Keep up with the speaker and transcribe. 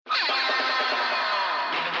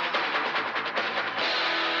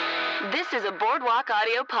This is a Boardwalk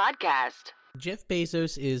Audio podcast. Jeff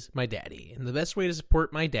Bezos is my daddy, and the best way to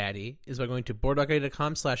support my daddy is by going to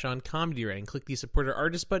boardwalkaudio.com/on-comedy-writing. Click the support our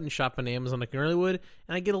artist button, shop on Amazon like an early would,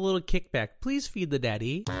 and I get a little kickback. Please feed the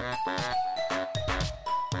daddy.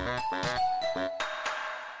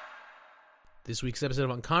 This week's episode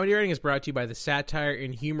of On Comedy Writing is brought to you by the Satire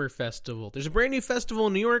and Humor Festival. There's a brand new festival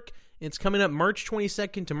in New York, and it's coming up March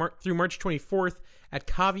 22nd through March 24th at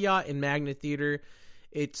Caveat and Magnet Theater.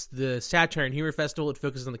 It's the Satire and Humor Festival. It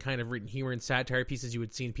focuses on the kind of written humor and satire pieces you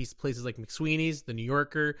would see in places like McSweeney's, The New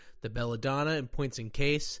Yorker, The Belladonna, and Points and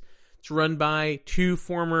Case. It's run by two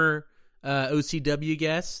former OCW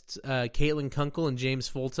guests, Caitlin Kunkel and James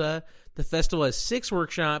Folta. The festival has 6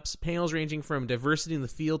 workshops, panels ranging from diversity in the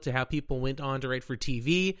field to how people went on to write for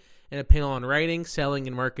TV, and a panel on writing, selling,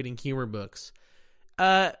 and marketing humor books.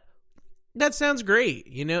 That sounds great.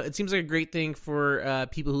 You know, it seems like a great thing for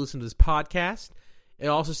people who listen to this podcast. It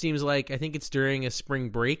also seems like, I think it's during a spring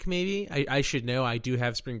break, maybe. I should know. I do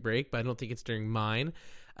have spring break, but I don't think it's during mine.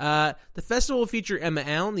 The festival will feature Emma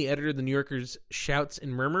Allen, the editor of The New Yorker's Shouts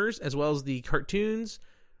and Murmurs, as well as the cartoons.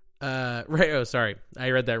 I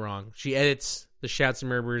read that wrong. She edits the Shouts and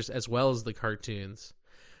Murmurs as well as the cartoons.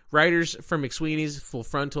 Writers from McSweeney's, Full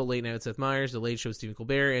Frontal, Late Night with Seth Meyers, The Late Show with Stephen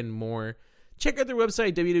Colbert, and more. Check out their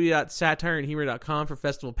website, www.satireandhumor.com, for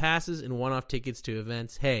festival passes and one-off tickets to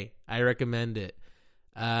events. Hey, I recommend it.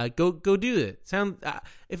 Go do it.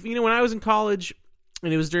 If you know, when I was in college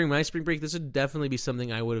and it was during my spring break, this would definitely be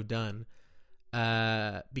something I would have done.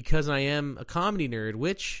 Because I am a comedy nerd,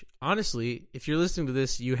 which honestly, if you're listening to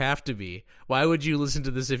this, you have to be. Why would you listen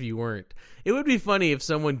to this if you weren't? It would be funny if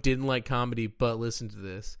someone didn't like comedy but listened to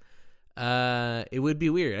this. It would be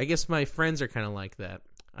weird. I guess my friends are kind of like that.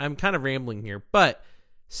 I'm kind of rambling here, but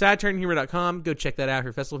satireandhumor.com, go check that out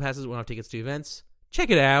for festival passes, one-off tickets to events. Check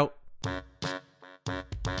it out.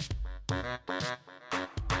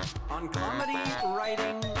 On comedy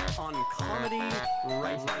writing, on comedy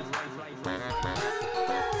writing.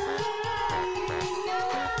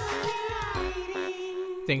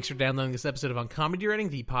 Thanks for downloading this episode of On Comedy Writing,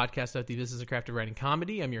 the podcast about the business and craft of writing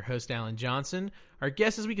comedy. I'm your host, Alan Johnson. Our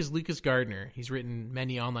guest this week is Lucas Gardner. He's written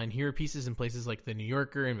many online hero pieces in places like The New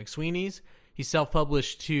Yorker and McSweeney's. He's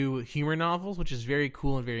self-published 2 humor novels, which is very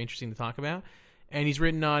cool and very interesting to talk about. And he's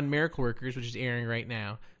written on Miracle Workers, which is airing right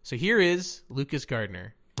now. So here is Lucas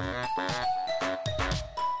Gardner.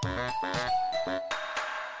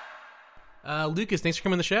 Lucas, thanks for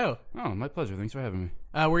coming on the show. Oh, my pleasure. Thanks for having me.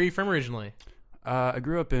 Where are you from originally? I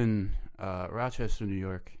grew up in Rochester, New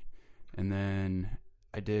York, and then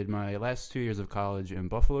I did my last 2 years of college in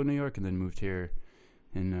Buffalo, New York, and then moved here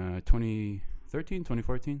in 2013,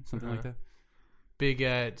 2014, something like that. Big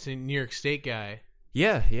it's a New York State guy.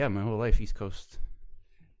 Yeah, my whole life, East Coast.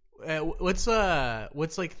 What's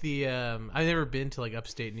like the I've never been to like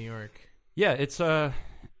upstate New York. Yeah, it's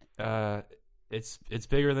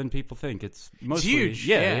bigger than people think. It's huge.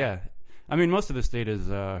 Yeah. I mean, most of the state is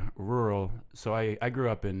rural, so I grew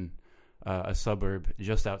up in a suburb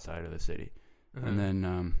just outside of the city. And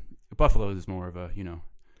then Buffalo is more of a,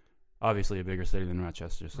 obviously a bigger city than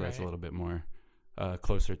Rochester, so that's a little bit more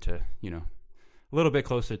closer to, a little bit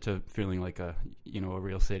closer to feeling like a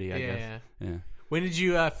real city, I guess. Yeah. When did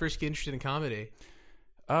you first get interested in comedy?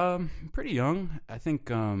 Pretty young. I think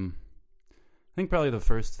probably the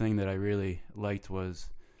first thing that I really liked was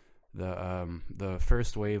the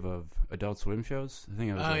first wave of Adult Swim shows. I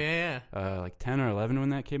think I was like 10 or 11 when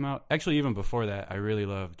that came out. Actually, even before that, I really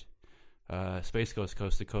loved Space Ghost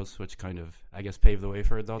Coast to Coast, which kind of, I guess, paved the way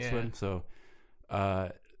for Adult Swim. So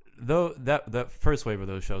though that first wave of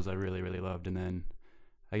those shows I really, really loved. And then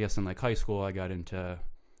I guess in like high school I got into,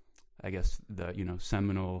 I guess, the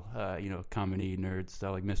seminal comedy nerds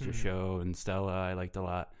like Mr. Show and Stella I liked a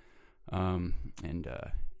lot.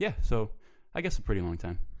 So I guess a pretty long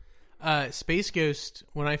time. Space Ghost,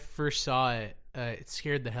 when I first saw it, it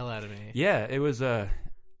scared the hell out of me. Yeah, it was I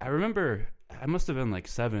remember I must have been like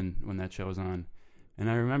 7 when that show was on. And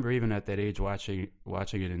I remember even at that age watching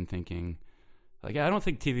it and thinking, like, I don't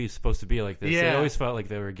think TV is supposed to be like this. Yeah. I always felt like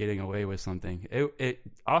they were getting away with something. It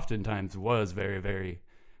oftentimes was very, very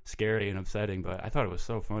scary and upsetting, but I thought it was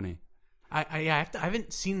so funny. I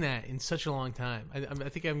haven't seen that in such a long time. I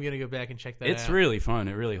think I'm going to go back and check that out. It's really fun.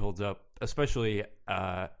 It really holds up, especially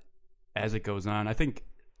as it goes on. I think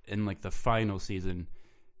in like the final season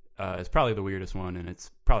is probably the weirdest one, and it's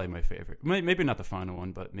probably my favorite. Maybe not the final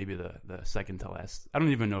one, but maybe the second to last. I don't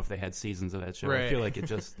even know if they had seasons of that show. Right. I feel like it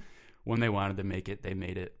just, when they wanted to make it, they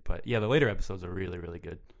made it. But yeah, the later episodes are really, really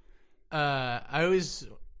good. I always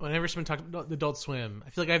whenever someone talks about Adult Swim, I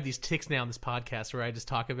feel like I have these tics now on this podcast where I just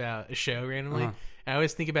talk about a show randomly. I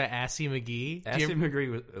always think about Assy McGee. Assy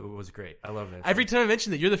McGee was great. I love that. Every time I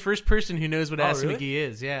mention that, you're the first person who knows what Assy really? McGee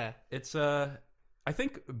is. Yeah, it's I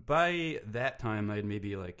think by that time I'd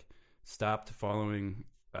maybe like stopped following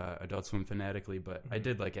Adult Swim fanatically, but I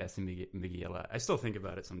did like Assy McGee a lot. I still think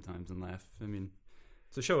about it sometimes and laugh. I mean,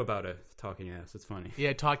 it's a show about a talking ass. It's funny.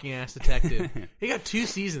 Yeah, talking ass detective. He got 2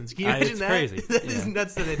 seasons. Can you imagine it's that? Crazy. That is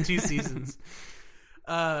nuts that it had 2 seasons.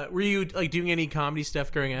 Were you like doing any comedy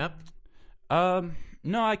stuff growing up?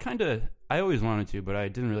 No, I always wanted to, but I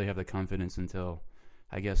didn't really have the confidence until,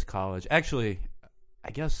 I guess, college. Actually,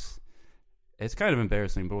 I guess it's kind of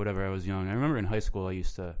embarrassing, but whatever, I was young. I remember in high school I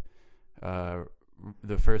used to,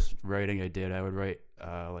 the first writing I did, I would write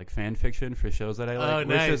like fan fiction for shows that I like. Oh,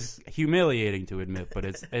 nice. Which is humiliating to admit, but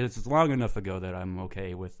it's long enough ago that I'm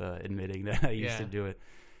okay with admitting that I used to do it.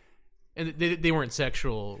 And they weren't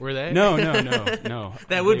sexual, were they? No.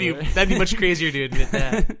 That'd be much crazier to admit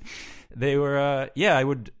that. They were, I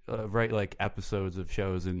would write like episodes of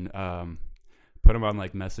shows and put them on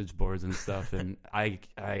like message boards and stuff. And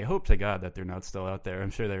I hope to God that they're not still out there.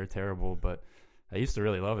 I'm sure they were terrible, but I used to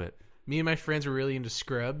really love it. Me and my friends were really into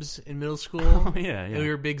Scrubs in middle school. Oh, yeah. And we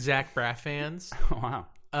were big Zach Braff fans. Oh, wow.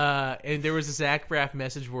 And there was a Zach Braff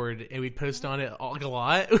message board, and we'd post on it like a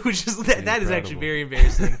lot, which is that is actually Incredible. very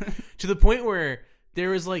embarrassing. To the point where there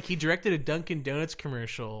was like he directed a Dunkin' Donuts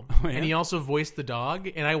commercial, Oh, yeah? and he also voiced the dog.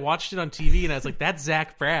 And I watched it on TV, and I was like, "That's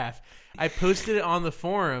Zach Braff." I posted it on the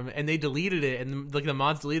forum, and they deleted it, and like the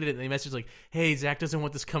mods deleted it, and they messaged like, "Hey, Zach doesn't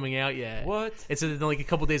want this coming out yet." What? And so then, like a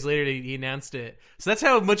couple days later, he announced it. So that's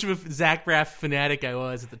how much of a Zach Braff fanatic I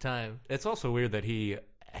was at the time. It's also weird that he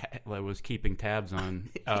was keeping tabs on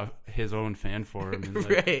his own fan forum and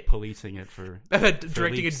like, Right. policing it for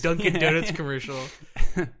Directing a leaks. Dunkin' Donuts commercial.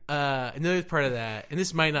 Another part of that, and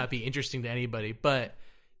this might not be interesting to anybody, but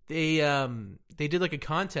they did like a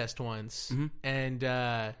contest once, and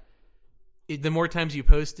the more times you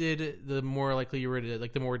posted, the more likely you were to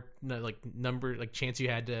like the more like number like chance you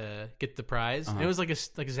had to get the prize. And it was like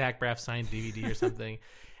a Zach Braff signed DVD or something.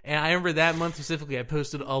 And I remember that month specifically, I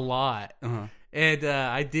posted a lot, and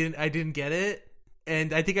I didn't get it.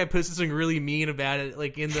 And I think I posted something really mean about it,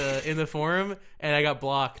 like in the forum, and I got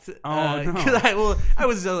blocked. Oh, no. 'Cause I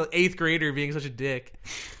was an 8th grader being such a dick.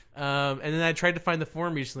 And then I tried to find the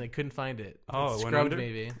forum recently. I couldn't find it. Oh, It's it went scrubbed under?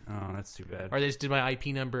 maybe, Oh, that's too bad. or they just did my IP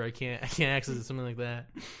number. I can't access it. Something like that.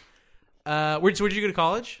 Where'd you go to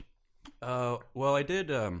college? Well, I did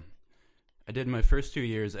my first 2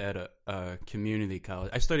 years at a community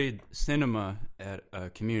college. I studied cinema at a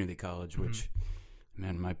community college, which,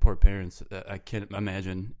 man, my poor parents, I can't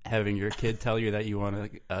imagine having your kid tell you that you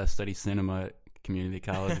want to study cinema at community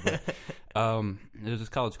college. But there's this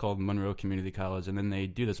college called Monroe Community College, and then they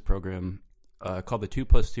do this program called the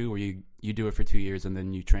 2+2, where you do it for 2 years, and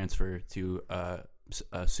then you transfer to a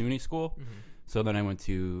SUNY school. So then I went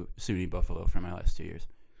to SUNY Buffalo for my last 2 years.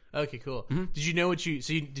 Okay, cool. Did you know what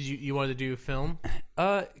you wanted to do film?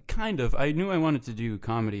 Kind of. I knew I wanted to do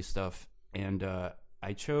comedy stuff, and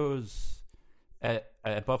I chose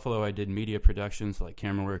at Buffalo. I did media production, so like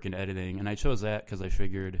camera work and editing, and I chose that because I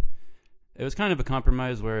figured it was kind of a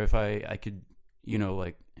compromise where if I could,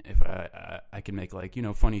 like if I could make like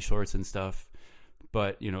funny shorts and stuff,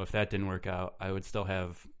 but if that didn't work out, I would still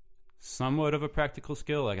have somewhat of a practical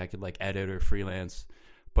skill, like I could like edit or freelance.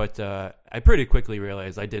 But I pretty quickly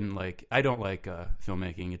realized I don't like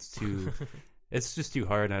filmmaking. It's just too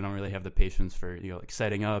hard. I don't really have the patience for like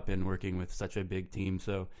setting up and working with such a big team.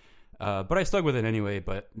 So, but I stuck with it anyway.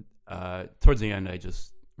 But towards the end, I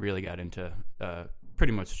just really got into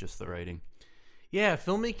pretty much just the writing. Yeah,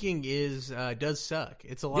 filmmaking does suck.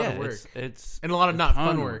 It's a lot of work. It's and a lot of not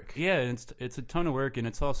fun work. Yeah, it's a ton of work, and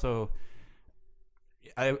it's also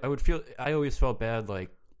I always felt bad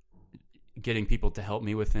like getting people to help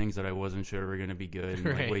me with things that I wasn't sure were going to be good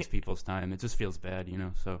and like waste people's time. It just feels bad,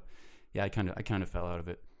 So yeah, I kind of fell out of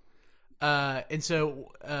it. And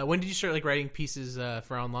so when did you start like writing pieces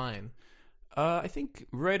for online? I think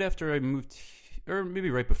right after I moved, or maybe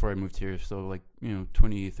right before I moved here. So like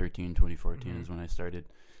 2013, 2014 is when I started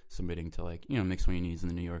submitting to like McSweeney's and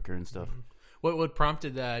the New Yorker and stuff. What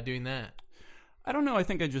prompted doing that? I don't know. I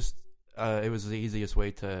think I just it was the easiest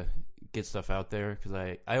way to get stuff out there, because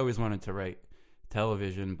I always wanted to write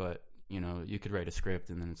television, but you could write a script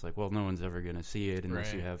and then it's like, well, no one's ever going to see it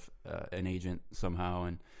unless you have an agent somehow,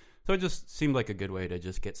 and so it just seemed like a good way to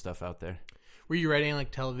just get stuff out there. Were you writing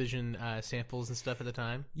like television samples and stuff at the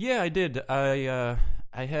time? Yeah, I did. I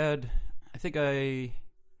didn't.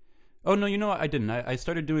 I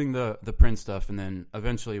started doing the print stuff, and then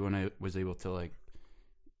eventually when I was able to like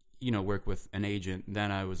work with an agent,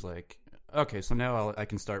 then I was like, okay, so now I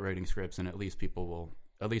can start writing scripts, and at least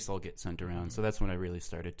I'll get sent around. So that's when I really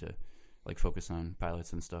started to like focus on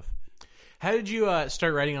pilots and stuff. How did you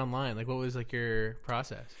start writing online? Like, what was like your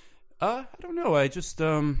process? I don't know. I just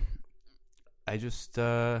wrote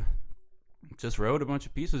a bunch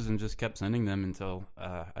of pieces and just kept sending them until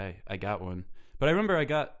I got one. But I remember I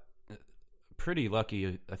got pretty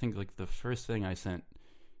lucky. I think like the first thing I sent,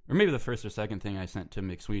 or maybe the first or second thing I sent to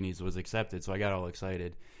McSweeney's was accepted, so I got all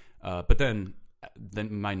excited. But then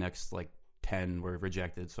my next like 10 were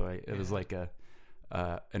rejected, so it was like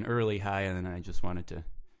an early high, and then I just wanted to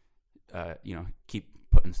keep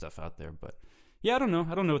putting stuff out there. But yeah, I don't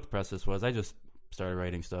know what the process was. I just started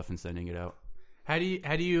writing stuff and sending it out. How do you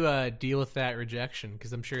deal with that rejection?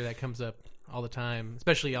 Because I'm sure that comes up all the time,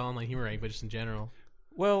 especially online humor writing, but just in general.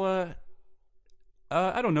 Well,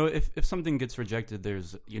 I don't know if something gets rejected.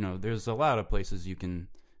 There's a lot of places you can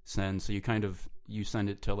send. So you send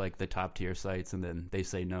it to like the top tier sites, and then they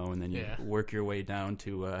say no, and then you work your way down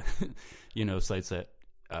to sites that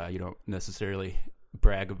you don't necessarily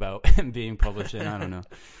brag about being published in. I don't know,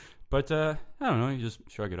 but I don't know. You just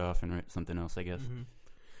shrug it off and write something else, I guess. Mm-hmm.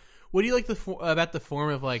 What do you like about the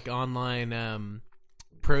form of like online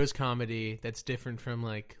prose comedy that's different from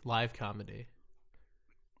like live comedy?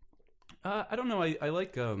 I don't know. I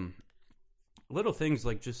like little things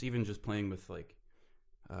like just playing with like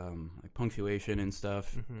punctuation and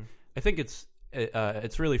stuff. Mm-hmm. I think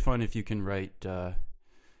it's really fun if you can write I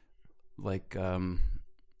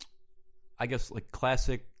guess like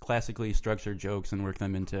classically structured jokes and work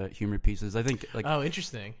them into humor pieces. I think like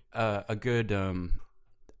interesting. A good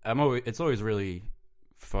it's always really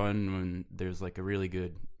fun when there's like a really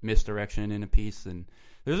good misdirection in a piece, and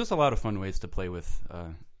there's just a lot of fun ways to play with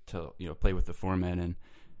the format. And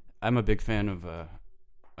I'm a big fan of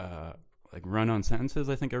like run-on sentences.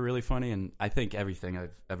 I think are really funny, and I think everything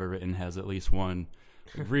I've ever written has at least one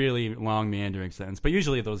really long meandering sentence. But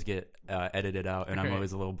usually those get edited out, and I'm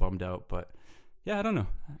always a little bummed out. But yeah, I don't know.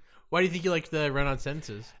 Why do you think you like the run-on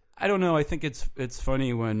sentences? I don't know. I think it's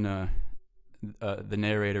funny when the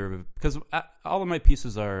narrator, because all of my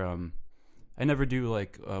pieces are I never do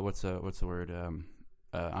like what's the word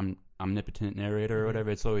omnipotent narrator or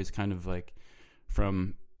whatever. It's always kind of like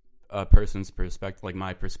from a person's perspective, like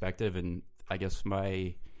my perspective, and I guess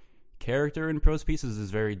my character in prose pieces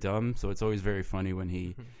is very dumb, so it's always very funny when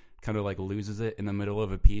he kind of like loses it in the middle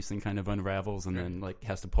of a piece and kind of unravels, and then like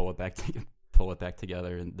has to pull it back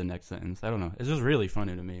together in the next sentence. I don't know. It's just really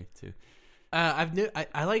funny to me too.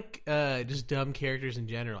 I like just dumb characters in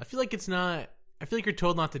general. I feel like you're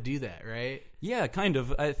told not to do that, right? Yeah, kind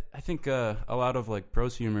of. I think a lot of like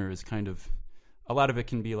prose humor is kind of, a lot of it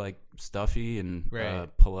can be like stuffy and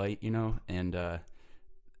polite, and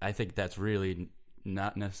I think that's really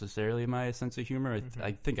not necessarily my sense of humor.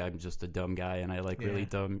 I think I'm just a dumb guy, and I like really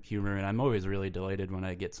dumb humor, and I'm always really delighted when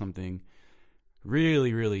I get something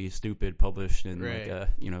really, really stupid published in like a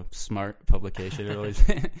smart publication. It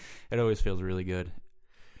always feels really good.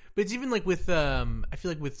 But it's even like with I feel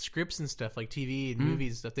like with scripts and stuff, like TV and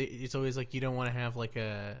movies and stuff, it's always like you don't want to have like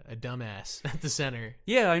a dumbass at the center.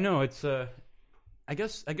 Yeah, I know. It's I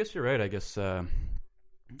guess you're right. I guess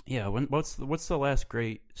what's the last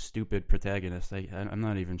great stupid protagonist? I'm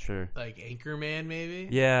not even sure. Like Anchorman, maybe.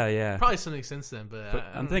 Yeah. Probably something since then, but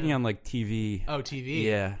I'm thinking on like TV. Oh, TV.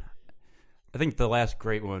 Yeah. I think the last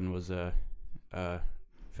great one was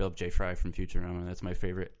Philip J. Fry from Futurama. That's my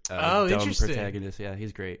favorite dumb protagonist. Yeah,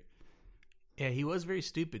 he's great. Yeah, he was very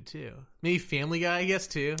stupid too. Maybe Family Guy, I guess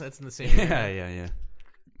too. That's in the same area. Yeah.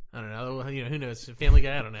 I don't know. Who knows? Family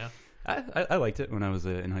Guy, I don't know. I liked it when I was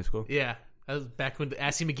in high school. Yeah, that was back when the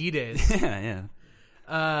Assy McGee days. Yeah.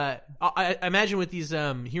 I imagine with these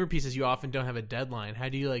humor pieces, you often don't have a deadline. How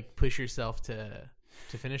do you like push yourself to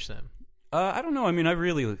finish them? I don't know. I mean, I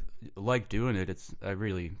really like doing it. It's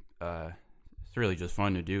really just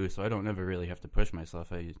fun to do. So I don't never really have to push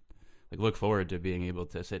myself. I look forward to being able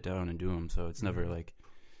to sit down and do them. So it's never I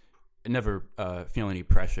never feel any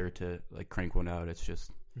pressure to like crank one out. It's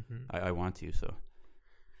just I want to. So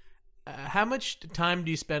how much time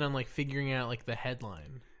do you spend on like figuring out like the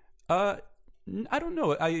headline? I don't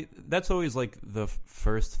know. That's always like the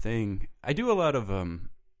first thing. I do a lot of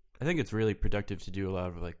I think it's really productive to do a lot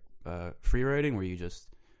of like free writing, where you just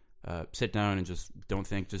sit down and just don't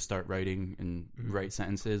think, just start writing and write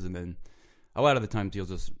sentences, and then a lot of the times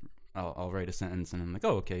I'll write a sentence and I'm like,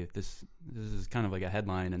 oh, okay, this is kind of like a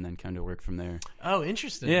headline, and then kind of work from there. Oh,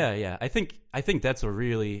 interesting. Yeah. I think that's a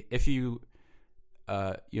really, if you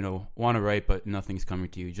want to write but nothing's coming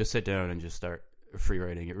to you, just sit down and just start free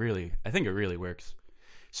writing. I think it really works.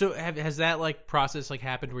 So has that like process like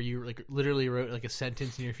happened where you like literally wrote like a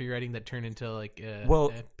sentence in your free writing that turned into like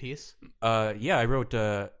a piece? Yeah, I wrote.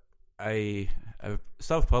 I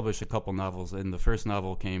self-published a couple novels, and the first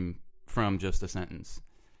novel came from just a sentence.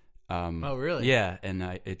 Oh, really? Yeah, and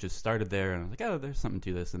it just started there, and I was like, oh, there's something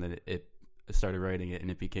to this, and then it started writing it, and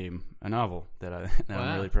it became a novel that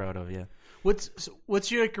I'm really proud of. Yeah.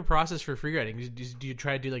 What's your like your process for free writing? Do you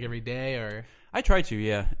try to do like every day or? I try to,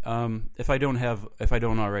 yeah. If I don't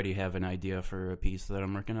already have an idea for a piece that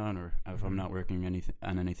I'm working on, or if I'm not working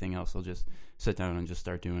on anything else, I'll just sit down and just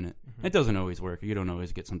start doing it. Mm-hmm. It doesn't always work. You don't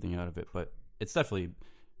always get something out of it, but it's definitely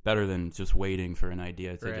better than just waiting for an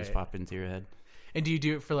idea to just pop into your head. And do you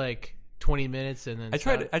do it for like 20 minutes and then? I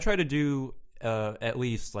try to do at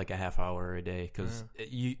least like a half hour a day, because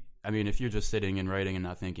if you're just sitting and writing and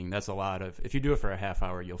not thinking, that's a lot of. If you do it for a half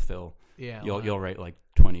hour, you'll fill. Yeah, you'll write like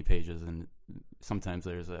 20 pages, and sometimes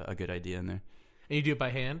there's a good idea in there. And you do it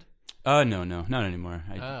by hand? No, not anymore.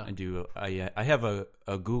 I have a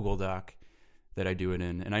Google Doc that I do it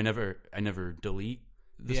in, and I never delete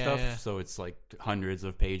the stuff. Yeah. So it's like hundreds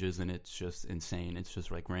of pages, and it's just insane. It's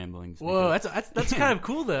just like ramblings. Whoa, that's kind of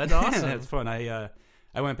cool though. That's awesome. That's fun. I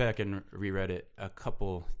went back and reread it a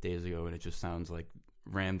couple days ago, and it just sounds like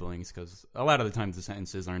ramblings, because a lot of the times the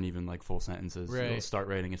sentences aren't even like full sentences. Right. You'll start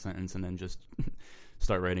writing a sentence and then just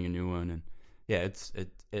start writing a new one, and yeah,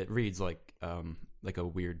 it reads like a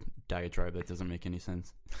weird diatribe that doesn't make any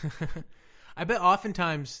sense. I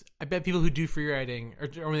bet people who do free writing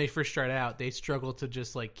or when they first start out, they struggle to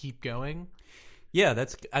just like keep going. Yeah,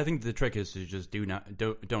 I think the trick is to just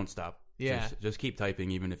don't stop. Yeah, just keep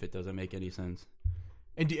typing even if it doesn't make any sense.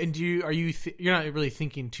 And you're not really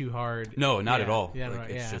thinking too hard? No, not at all. Yeah, like,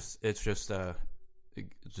 it's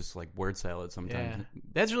just like word salad sometimes. Yeah.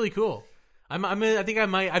 That's really cool. I think I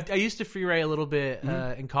might. I used to free write a little bit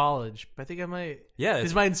in college, but I think I might. Yeah,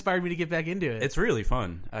 this might inspire me to get back into it. It's really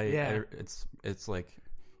fun. It's like,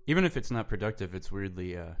 even if it's not productive, it's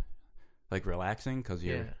weirdly like relaxing, because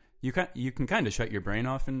you can kind of shut your brain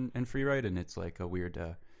off in free write, and it's like a weird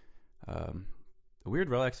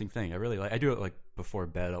relaxing thing. I do it like before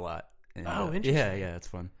bed a lot. And, interesting. Yeah, it's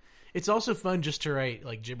fun. It's also fun just to write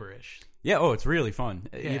like gibberish. Yeah. It's really fun.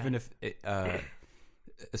 Yeah. Even if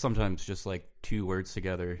sometimes just like two words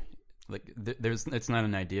together, like it's not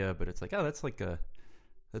an idea, but it's like, oh, that's like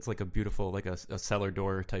a beautiful, like a cellar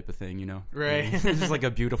door type of thing, you know? Right. It's just like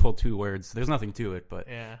a beautiful two words. There's nothing to it, but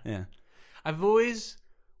yeah. I've always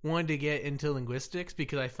wanted to get into linguistics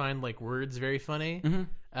because I find like words very funny,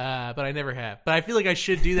 but I never have. But I feel like I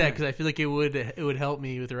should do that because I feel like it would help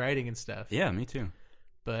me with writing and stuff. Yeah, me too.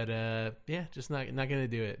 But just not gonna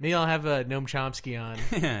do it. Maybe I'll have Noam Chomsky on.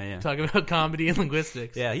 yeah. Talk about comedy and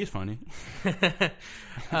linguistics. Yeah, he's funny.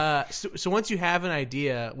 So once you have an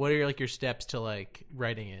idea, what are like your steps to like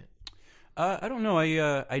writing it? I don't know.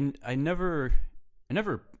 I never.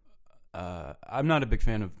 I'm not a big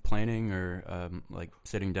fan of planning or like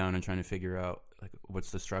sitting down and trying to figure out like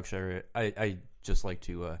what's the structure. I just like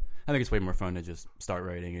to. I think it's way more fun to just start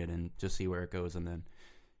writing it and just see where it goes, and then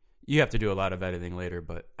you have to do a lot of editing later.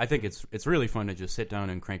 But I think it's really fun to just sit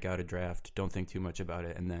down and crank out a draft. Don't think too much about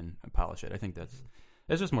it, and then polish it. I think it's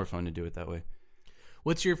just more fun to do it that way.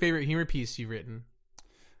 What's your favorite humor piece you've written?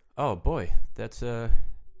 Oh boy, that's a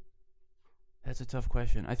tough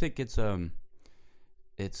question. I think it's one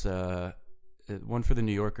for the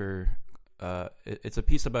New Yorker. It's a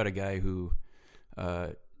piece about a guy who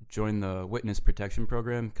joined the witness protection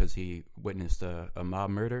program because he witnessed a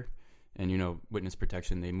mob murder. And, you know, witness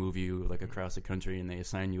protection, they move you like across the country and they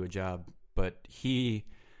assign you a job. But he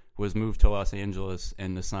was moved to Los Angeles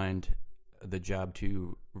and assigned the job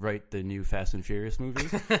to write the new Fast and Furious movie.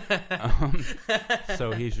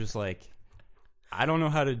 So he's just like, I don't know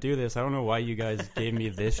how to do this. I don't know why you guys gave me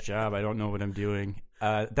this job. I don't know what I'm doing.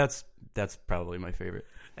 That's probably my favorite.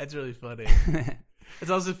 That's really funny. It's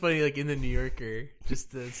also funny, like in the New Yorker,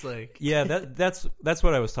 just it's like that's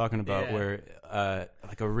what I was talking about, where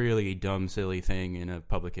like a really dumb, silly thing in a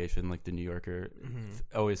publication like the New Yorker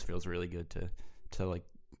always feels really good to like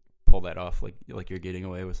pull that off, like you're getting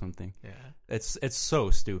away with something. Yeah, it's so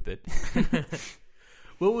stupid.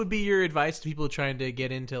 What would be your advice to people trying to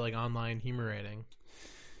get into like online humor writing?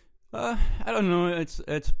 I don't know.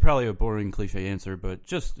 It's probably a boring cliche answer, but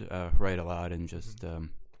just write a lot and just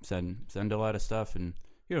send a lot of stuff, and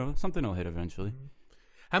you know something will hit eventually.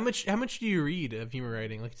 How much do you read of humor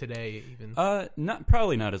writing, like today even?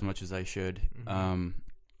 Probably not as much as I should.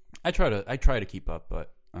 I try to keep up,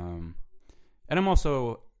 but and I'm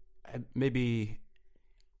also I maybe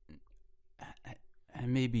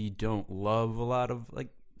don't love a lot of like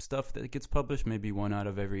stuff that gets published, maybe 1 out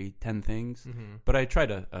of every 10 things. But I try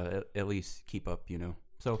to at least keep up,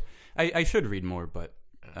 So I should read more, but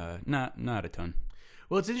not a ton.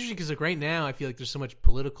 Well, it's interesting because like right now, I feel like there's so much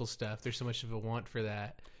political stuff. There's so much of a want for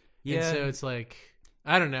that. Yeah. And so it's like,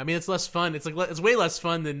 I don't know. I mean, it's less fun. It's like it's way less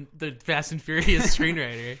fun than the Fast and Furious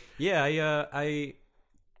screenwriter. Yeah, I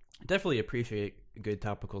definitely appreciate good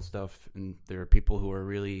topical stuff, and there are people who are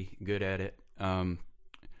really good at it.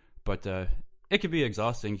 But it can be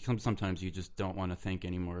exhausting. Sometimes you just don't want to think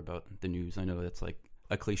anymore about the news. I know that's like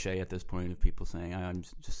a cliche at this point of people saying, I'm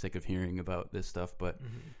just sick of hearing about this stuff, but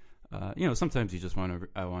sometimes you just want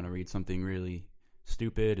to read something really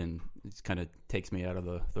stupid, and it kind of takes me out of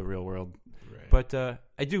the real world. Right. But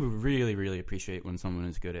I do really, really appreciate when someone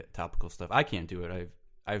is good at topical stuff. I can't do it.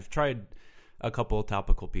 I've tried a couple of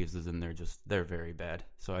topical pieces, and they're very bad.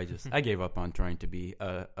 So I gave up on trying to be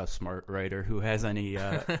a smart writer who has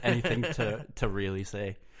anything to really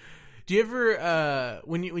say. Do you ever,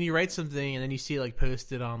 when you write something and then you see it like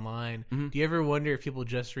posted online, do you ever wonder if people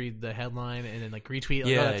just read the headline and then like retweet,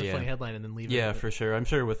 like, that's a funny headline, and then leave it? Yeah, for sure. I'm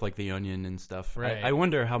sure with like The Onion and stuff. Right. I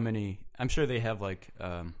wonder how many. I'm sure they have like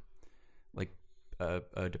a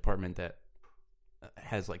department that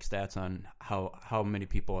has like stats on how many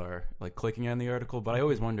people are like clicking on the article. But I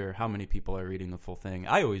always wonder how many people are reading the full thing.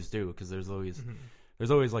 I always do, because there's always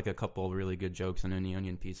like a couple of really good jokes in any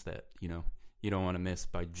Onion piece that you don't want to miss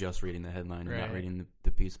by just reading the headline and not reading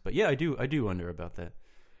the piece. But yeah, I do wonder about that.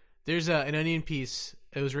 There's an Onion piece.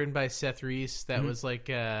 It was written by Seth Reese that was like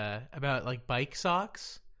about like bike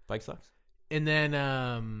socks. Bike socks? And then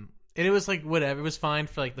and it was like whatever. It was fine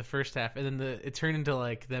for like the first half, and then it turned into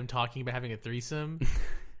like them talking about having a threesome.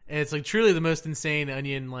 And it's like truly the most insane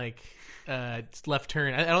Onion like left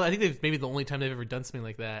turn. I think they've maybe the only time they've ever done something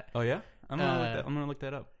like that. Oh yeah? I'm gonna look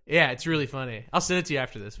that up. Yeah, it's really funny. I'll send it to you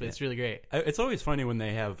after this, but it's really great. It's always funny when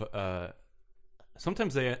they have.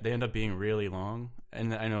 Sometimes they end up being really long,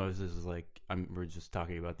 and I know this is like we're just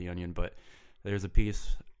talking about The Onion, but there's a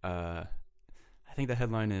piece. I think the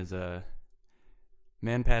headline is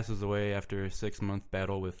 "Man passes away after a 6-month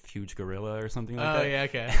battle with huge gorilla" or something like that. Oh yeah,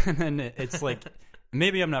 okay. And then it's like.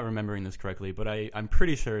 Maybe I'm not remembering this correctly, but I'm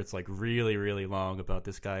pretty sure it's like really, really long about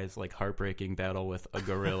this guy's like heartbreaking battle with a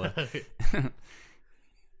gorilla.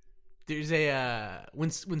 There's a when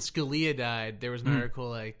Scalia died, there was an article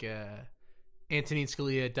like Antonin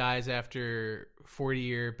Scalia dies after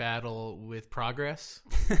 40-year battle with progress.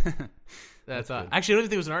 That's actually, I don't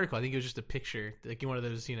think it was an article. I think it was just a picture, like in one of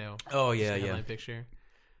those, Oh yeah, headline picture.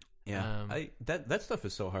 Yeah, that stuff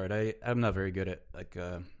is so hard. I'm not very good at like.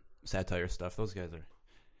 Satire stuff. Those guys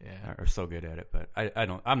are so good at it, but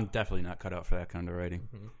I'm definitely not cut out for that kind of writing.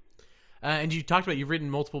 And you talked about you've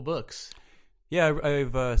written multiple books. Yeah,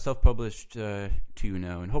 I've self-published 2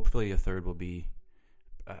 now, and hopefully a third will be.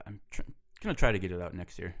 I'm gonna try to get it out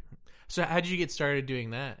next year. So how did you get started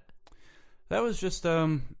doing that? That was just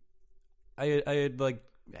I had like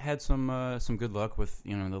had some good luck with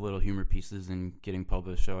the little humor pieces and getting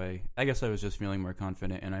published. So I guess I was just feeling more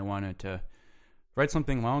confident, and I wanted to write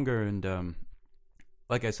something longer, and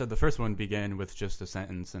like I said, the first one began with just a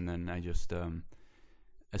sentence, and then I just I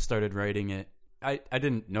started writing it. I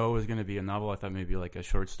didn't know it was going to be a novel. I thought maybe like a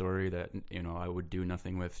short story that I would do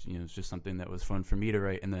nothing with. It's just something that was fun for me to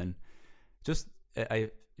write, and then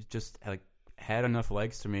I just like had enough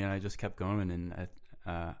legs to me, and I just kept going. And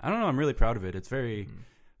I don't know. I'm really proud of it. It's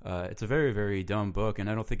it's a very, very dumb book, and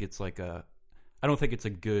I don't think it's a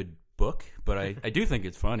good book, but I do think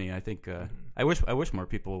it's funny. I think I wish more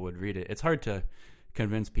people would read it. It's hard to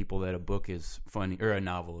convince people that a book is funny or a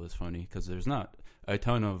novel is funny, because there's not a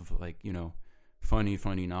ton of like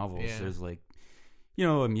funny novels. Yeah. There's like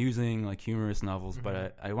amusing, like humorous novels,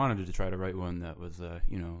 but I wanted to try to write one that was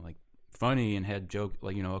like funny and had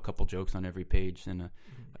a couple jokes on every page, and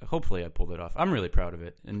hopefully I pulled it off. I'm really proud of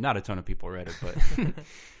it, and not a ton of people read it, but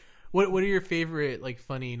what are your favorite like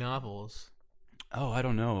funny novels? Oh, I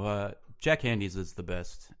don't know. Jack Handy's is the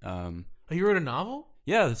best. You wrote a novel?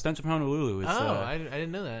 Yeah, The Stench of Honolulu. I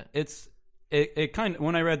didn't know that. It kind of,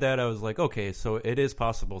 when I read that, I was like, okay, so it is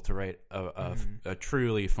possible to write a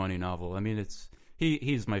truly funny novel. I mean,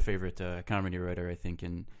 he's my favorite comedy writer, I think,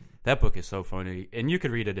 and that book is so funny, and you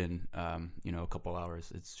could read it in a couple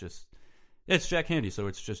hours. It's Jack Handy, so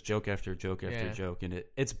it's just joke after joke after joke, and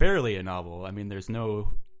it's barely a novel. I mean, there's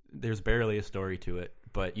barely a story to it,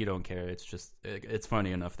 but you don't care. It's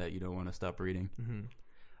funny enough that you don't want to stop reading.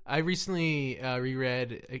 I recently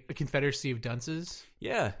reread A Confederacy of Dunces.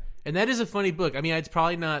 Yeah. And that is a funny book. I mean, it's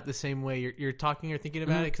probably not the same way you're talking or thinking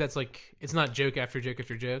about it, because that's like, it's not joke after joke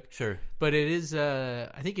after joke. Sure. But it is,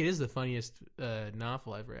 I think it is the funniest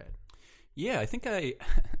novel I've read. Yeah, I think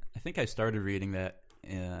I started reading that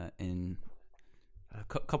in a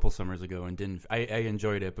couple summers ago and didn't. I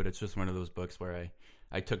enjoyed it, but it's just one of those books where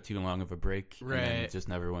I took too long of a break and then just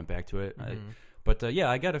never went back to it. But yeah,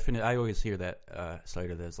 I gotta finish. I always hear that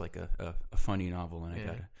cited as like a funny novel, and I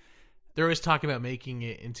gotta. They're always talking about making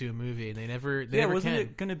it into a movie, and they never wasn't can.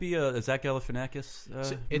 it going to be a Zach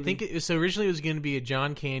Galifianakis? I think so. Originally, it was going to be a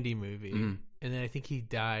John Candy movie, and then I think he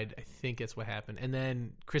died. I think that's what happened. And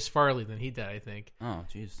then Chris Farley, then he died. I think. Oh,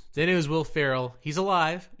 jeez. Then it was Will Ferrell. He's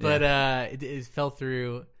alive, but it fell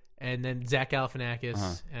through. And then Zach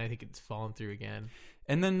Galifianakis, and I think it's fallen through again.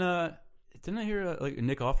 And then didn't I hear like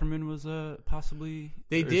Nick Offerman was possibly?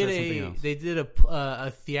 They did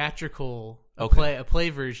a theatrical. A play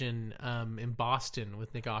version in Boston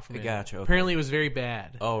with Nick Offerman. Gotcha. Okay. Apparently, it was very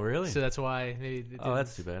bad. Oh, really? So that's why. Maybe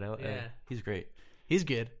that's too bad. He's great. He's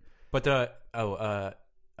good. But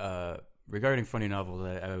regarding funny novels,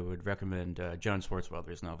 I would recommend John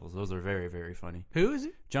Swartzwelder's novels. Those are very, very funny. Who is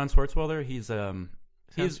it? John Swartzwelder. He's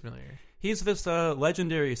familiar. He's this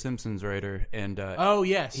legendary Simpsons writer, and oh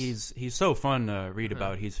yes, he's so fun to read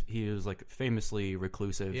about. He was like famously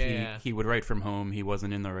reclusive. He would write from home. He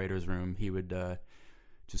wasn't in the writer's room. He would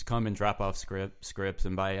just come and drop off scripts,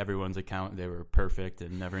 and by everyone's account, they were perfect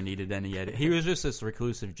and never needed any edit. He was just this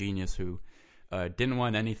reclusive genius who didn't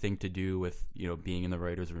want anything to do with being in the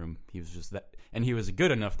writer's room. He was just that, and he was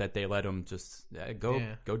good enough that they let him just go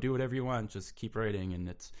do whatever you want, just keep writing.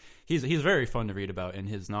 And he's very fun to read about. In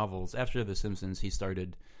his novels, after The Simpsons, he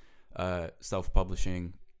started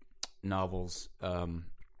self-publishing novels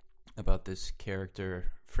about this character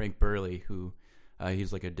Frank Burley, who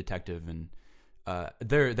he's like a detective, and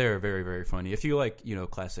they're very, very funny. If you like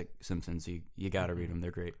classic Simpsons, you got to read them.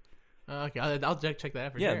 They're great. Okay, I'll check that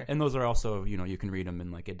out for sure. Yeah, and those are also you can read them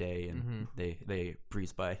in like a day, and they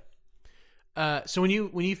breeze by. So when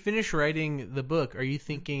you finish writing the book, are you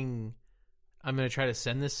thinking I'm going to try to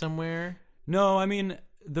send this somewhere? No, I mean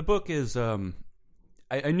the book is. I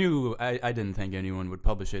knew I didn't think anyone would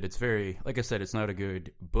publish it. It's very, like I said, it's not a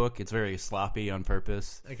good book. It's very sloppy on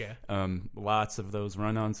purpose. Okay. Lots of those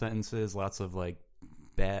run-on sentences. Lots of like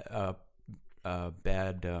bad.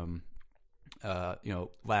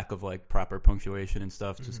 Lack of like proper punctuation and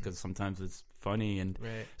stuff, just because sometimes it's funny, and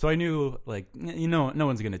so I knew like no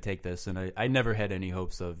one's gonna take this, and I never had any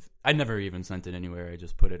hopes of. I never even sent it anywhere. I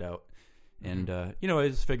just put it out, and I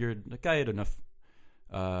just figured like I had enough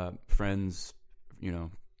friends,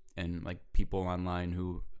 and like people online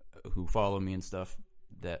who follow me and stuff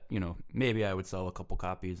that maybe I would sell a couple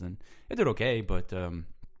copies, and it did okay, but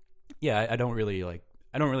I don't really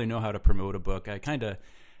know how to promote a book.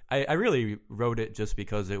 I really wrote it just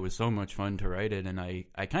because it was so much fun to write it, and I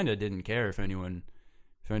kind of didn't care if anyone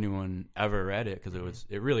ever read it, because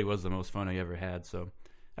it really was the most fun I ever had. So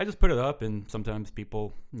I just put it up, and sometimes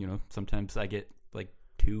people, sometimes I get like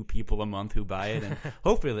 2 people a month who buy it, and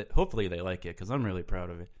hopefully they like it, because I'm really proud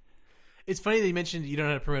of it. It's funny that you mentioned you don't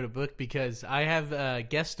know how to promote a book, because I have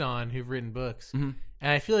guests on who've written books, and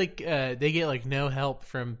I feel like they get like no help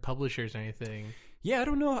from publishers or anything. Yeah, I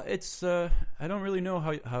don't know. It's I don't really know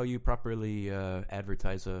how you properly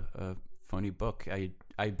advertise a funny book.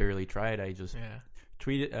 I barely tried. I just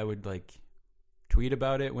tweet it. I would like tweet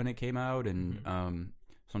about it when it came out, and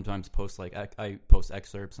sometimes post like I post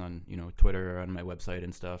excerpts on Twitter or on my website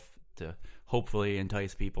and stuff to hopefully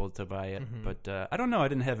entice people to buy it. But I don't know. I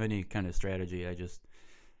didn't have any kind of strategy. I just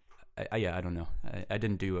I don't know. I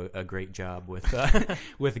didn't do a great job with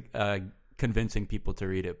with convincing people to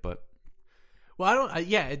read it, but. Well,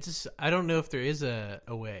 I don't know if there is a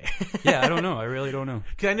way. Yeah, I don't know. I really don't know.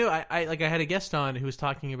 Because I know I had a guest on who was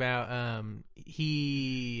talking about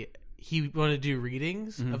he wanted to do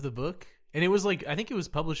readings of the book, and it was like I think it was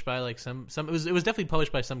published by like some it was definitely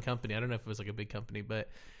published by some company. I don't know if it was like a big company, but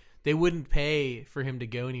they wouldn't pay for him to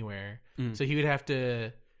go anywhere, so he would have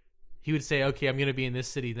to. He would say, "Okay, I'm going to be in this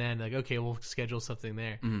city then." Like, okay, we'll schedule something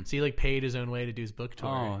there. So he like paid his own way to do his book tour.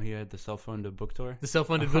 Oh, he had the self-funded book tour. The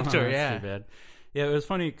self-funded book tour, yeah. Too bad. Yeah, it was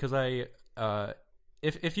funny because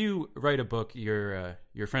if you write a book, your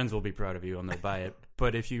friends will be proud of you and they'll buy it.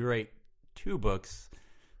 But if you write 2 books,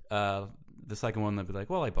 the second one they'll be like,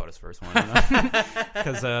 "Well, I bought his first one,"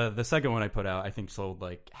 because the second one I put out, I think sold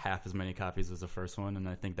like half as many copies as the first one, and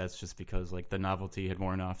I think that's just because like the novelty had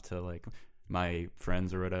worn off to like. My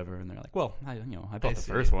friends or whatever, and they're like, "Well, I bought the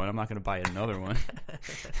first one. I'm not going to buy another one."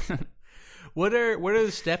 What are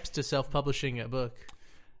the steps to self-publishing a book?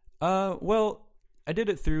 Well, I did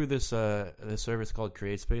it through this service called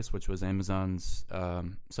CreateSpace, which was Amazon's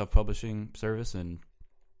self-publishing service, and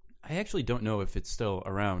I actually don't know if it's still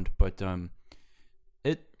around, but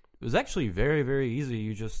was actually very, very easy.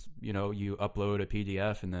 You just, you upload a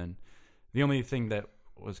PDF, and then the only thing that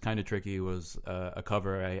was kind of tricky was a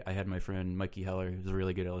cover. I had my friend Mikey Heller, who's a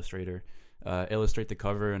really good illustrator, illustrate the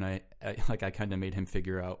cover, and I kind of made him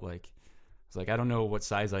figure out, like, I was like, I don't know what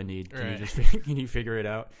size I need. Can you figure it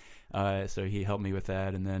out? So he helped me with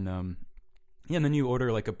that, and then and then you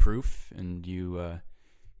order like a proof, and you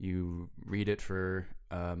read it for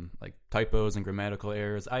like typos and grammatical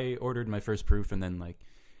errors. I ordered my first proof, and then like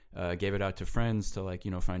gave it out to friends to like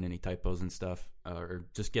find any typos and stuff, or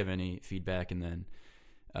just give any feedback, and then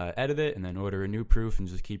edit it, and then order a new proof, and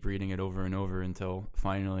just keep reading it over and over until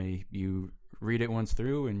finally you read it once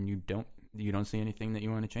through, and you don't see anything that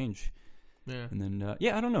you want to change. Yeah. And then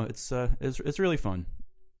I don't know. It's really fun,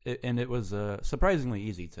 and it was surprisingly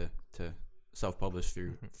easy to self-publish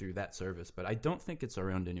through that service, but I don't think it's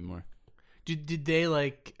around anymore. Did they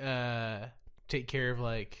like take care of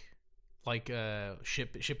like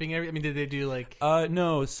shipping everything? I mean, did they do like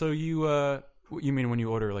no, so you mean when you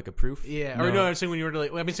order like a proof? Yeah. No. Or no, I'm saying when you order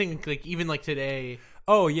like I've been saying like even like today.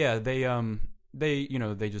 Oh yeah, they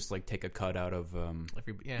they just like take a cut out of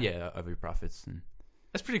of your profits, and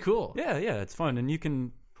that's pretty cool. Yeah, it's fun, and you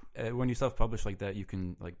can when you self-publish like that, you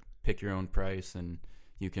can like pick your own price, and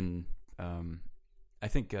you can I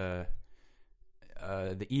think the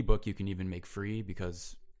ebook you can even make free,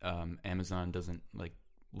 because Amazon doesn't like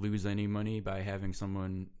lose any money by having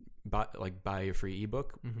someone buy a free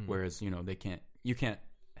ebook, whereas you can't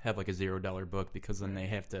have like a $0 book, because then they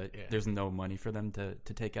have to there's no money for them to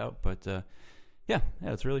take out. But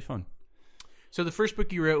it's really fun. So the first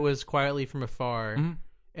book you wrote was Quietly from Afar. Mm-hmm.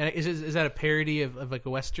 And is that a parody of like a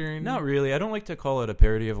Western? Not really. I don't like to call it a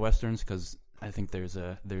parody of Westerns, because I think there's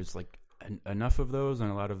like enough of those,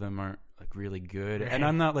 and a lot of them aren't like really good. Right. And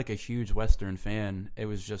I'm not like a huge Western fan. It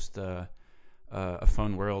was just a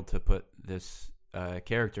fun world to put this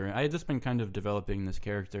character in. I had just been kind of developing this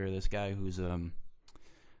character, this guy who's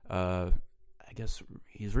I guess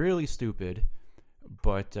he's really stupid,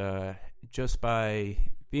 but just by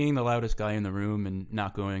being the loudest guy in the room and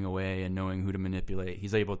not going away and knowing who to manipulate,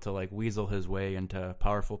 he's able to like weasel his way into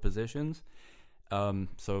powerful positions.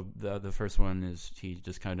 So the first one is he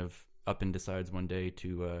just kind of up and decides one day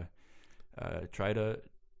to try to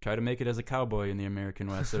make it as a cowboy in the American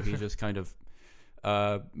West. So he just kind of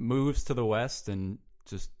moves to the West and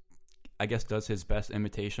just, I guess, does his best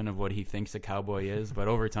imitation of what he thinks a cowboy is. But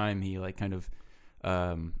over time, he like kind of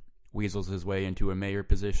weasels his way into a mayor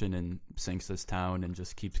position and sinks this town, and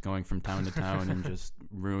just keeps going from town to town and just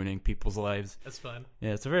ruining people's lives. That's fun.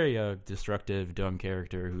 Yeah, it's a very destructive, dumb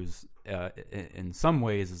character who's in some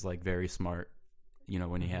ways is like very smart,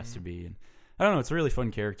 when he has to be. And I don't know, it's a really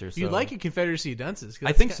fun character. So. You like a Confederacy of Dunces?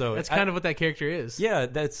 I think so. That's kind of what that character is. Yeah,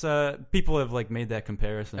 that's people have like made that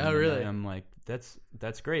comparison. Oh, really? And I'm like, that's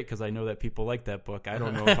great, because I know that people like that book. I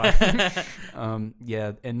don't know if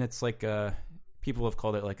I. And it's like people have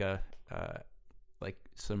called it like a like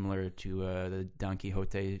similar to the Don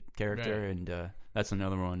Quixote character, right. And that's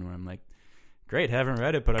another one where I'm like, great, haven't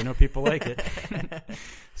read it, but I know people like it.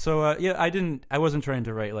 So I wasn't trying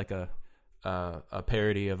to write like a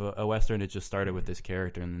parody of a Western. It just started with this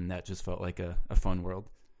character, and then that just felt like a fun world.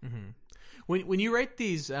 Mm-hmm. When you write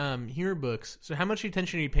these humor books, so how much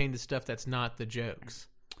attention are you paying to stuff that's not the jokes?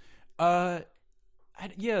 I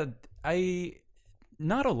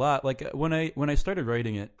not a lot. Like when I started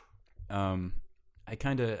writing it, I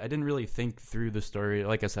didn't really think through the story.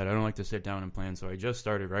 Like I said, I don't like to sit down and plan, so I just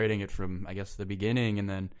started writing it from, I guess, the beginning, and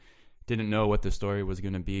then didn't know what the story was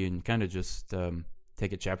going to be, and kind of just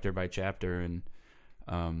take it chapter by chapter, and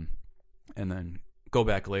then go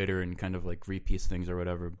back later and kind of like repiece things or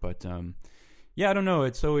whatever. But I don't know.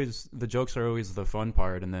 It's always, the jokes are always the fun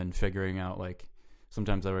part, and then figuring out, like,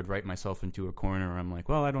 sometimes I would write myself into a corner where I'm like,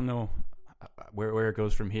 well, I don't know where it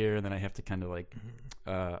goes from here, and then I have to kind of like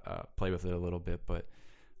play with it a little bit. But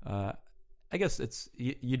I guess it's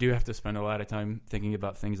you do have to spend a lot of time thinking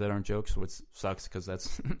about things that aren't jokes, which sucks, because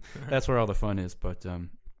that's where all the fun is. But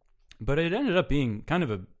it ended up being kind of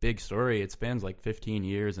a big story. It spans like 15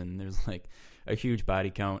 years, and there's like a huge body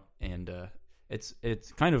count, and it's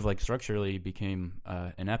kind of like structurally became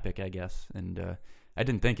an epic, I guess. And I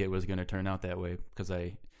didn't think it was going to turn out that way, because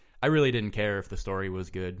I really didn't care if the story was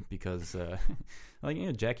good, because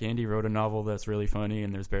Jack Handy wrote a novel that's really funny,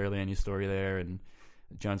 and there's barely any story there, and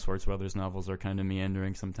John Swartzwelder's novels are kind of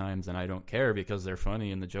meandering sometimes, and I don't care because they're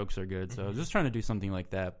funny and the jokes are good. So I was just trying to do something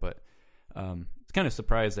like that, but it's kind of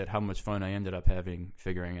surprised at how much fun I ended up having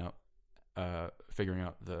figuring out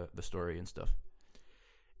the story and stuff.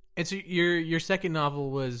 And so your second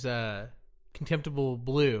novel was Contemptible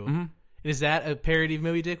Blue. Mm-hmm. Is that a parody of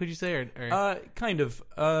Moby Dick, would you say? Or? Kind of.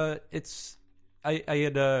 It's I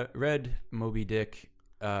had read Moby Dick,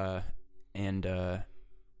 and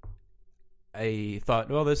I thought,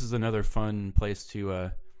 well, this is another fun place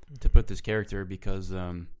to put this character because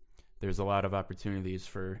there's a lot of opportunities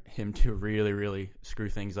for him to really, really screw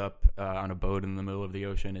things up on a boat in the middle of the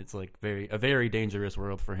ocean. It's like a very dangerous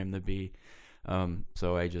world for him to be.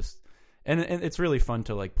 So I just and it's really fun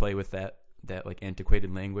to like play with that like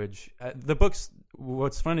antiquated language. The books,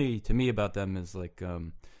 what's funny to me about them is like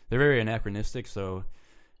they're very anachronistic. So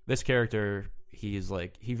this character, he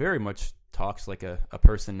very much talks like a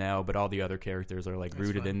person now, but all the other characters are like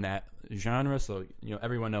rooted in that genre. So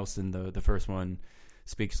everyone else in the first one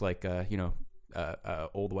speaks like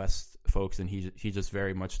Old West folks, and he just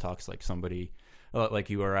very much talks like somebody like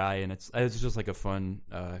you or I, and it's just like a fun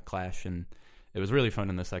clash, and it was really fun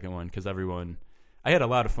in the second one because I had a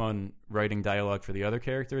lot of fun writing dialogue for the other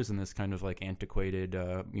characters in this kind of like antiquated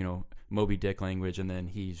Moby Dick language, and then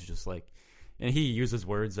he's just like, and he uses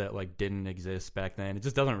words that like didn't exist back then. It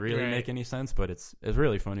just doesn't really make any sense, but it's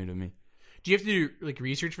really funny to me. Do you have to do like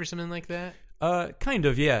research for something like that? Kind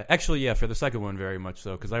of, yeah. Actually, yeah, for the second one, very much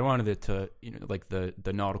so, because I wanted it to, like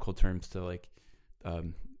the nautical terms to like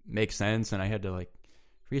make sense, and I had to like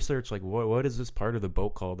research like what is this part of the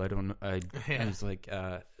boat called? I don't know. I was like,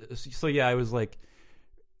 so yeah, I was like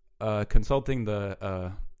consulting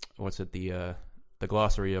the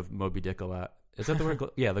glossary of Moby Dick a lot. Is that the word?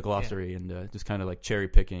 Yeah, the glossary, and just kind of like cherry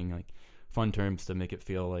picking like fun terms to make it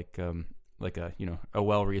feel like a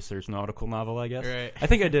well-researched nautical novel, I guess. Right. I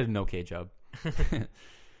think I did an okay job.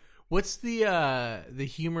 What's the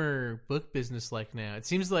humor book business like now? It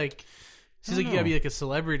seems like you gotta be like a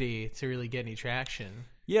celebrity to really get any traction.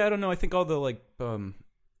 Yeah, I don't know. I think all the like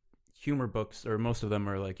humor books, or most of them,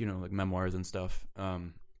 are like like memoirs and stuff.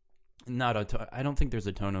 Not a ton. I don't think there's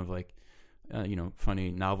a ton of like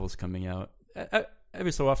funny novels coming out.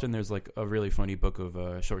 Every so often there's like a really funny book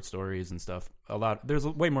of short stories and stuff. There's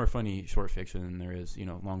way more funny short fiction than there is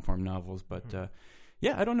long form novels. But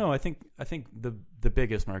yeah, I don't know. I think the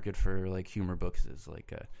biggest market for like humor books is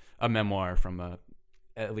like a memoir from a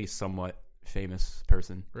at least somewhat famous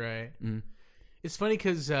person. Right. Mm-hmm. It's funny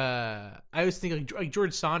because I always think like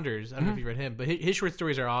George Saunders. I don't know if you read him, but his short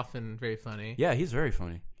stories are often very funny. Yeah, he's very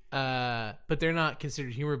funny. But they're not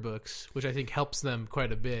considered humor books, which I think helps them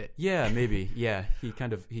quite a bit. Yeah, maybe. Yeah, he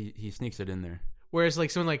kind of he sneaks it in there. Whereas like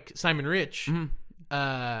someone like Simon Rich,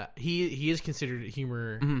 he is considered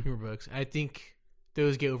humor books. I think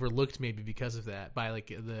those get overlooked maybe because of that by like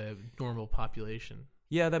the normal population.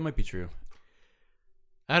 Yeah, that might be true.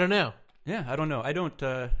 I don't know. Yeah, I don't know. I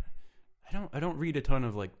don't read a ton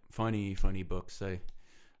of like funny books.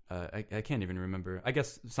 I can't even remember. I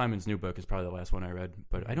guess Simon's new book is probably the last one I read,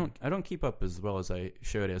 but I don't keep up as well as I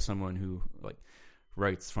should as someone who like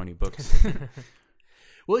writes funny books.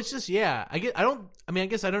 Well, it's just I guess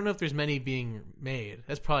I don't know if there's many being made.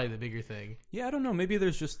 That's probably the bigger thing. Yeah, I don't know. Maybe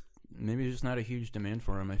there's just not a huge demand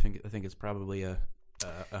for them. I think it's probably a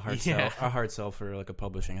hard sell for like a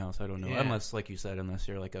publishing house. I don't know, unless like you said, unless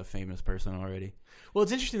you're like a famous person already. Well,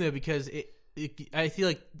 it's interesting though because I feel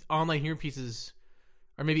like online humor pieces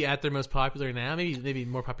are maybe at their most popular now. Maybe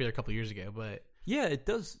more popular a couple of years ago, but yeah, it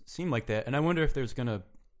does seem like that. And I wonder if there's gonna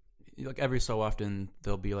like every so often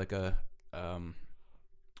there'll be like a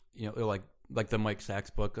like the Mike Sachs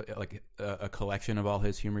book, like a collection of all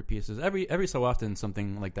his humor pieces. Every so often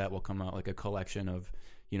something like that will come out, like a collection of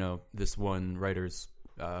this one writer's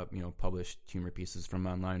published humor pieces from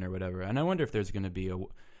online or whatever. And I wonder if there's going to be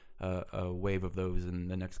a wave of those in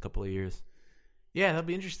the next couple of years. Yeah, that'd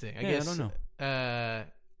be interesting. I guess. I don't know.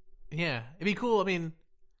 Yeah, it'd be cool. I mean,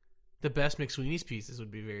 the best McSweeney's pieces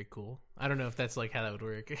would be very cool. I don't know if that's like how that would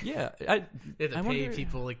work. Yeah, they have to pay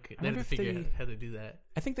people like they have to figure out how to do that.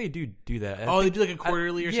 I think they do that. They do like a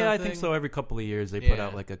quarterly or something. Yeah, I think so. Every couple of years they put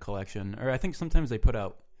out like a collection, or I think sometimes they put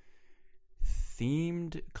out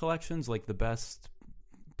themed collections, like the best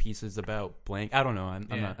pieces about blank. I don't know.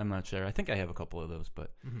 I'm not sure. I think I have a couple of those,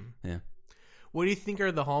 but yeah. What do you think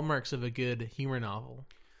are the hallmarks of a good humor novel?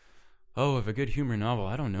 Oh, of a good humor novel,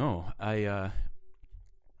 I don't know. I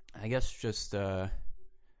guess just, and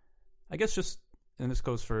this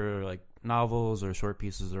goes for like novels or short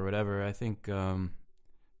pieces or whatever. I think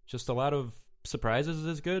just a lot of surprises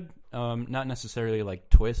is good. Not necessarily like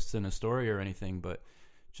twists in a story or anything, but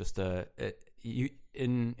just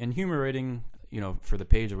in humor writing, for the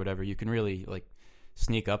page or whatever, you can really like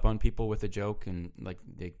sneak up on people with a joke, and like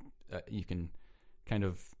you can kind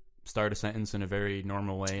of start a sentence in a very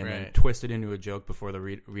normal way and then twist it into a joke before the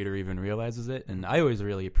reader even realizes it. And I always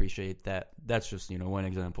really appreciate that. That's just one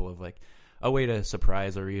example of like a way to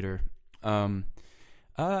surprise a reader. And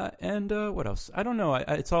what else? I don't know.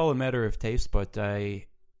 It's all a matter of taste, but I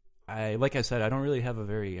like I said, I don't really have a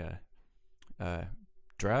very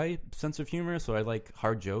dry sense of humor, so I like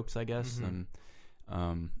hard jokes, I guess, and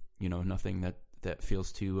nothing that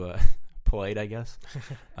feels too polite, I guess.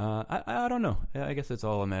 I don't know. I guess it's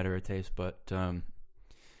all a matter of taste, but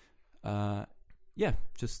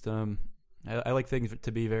just I like things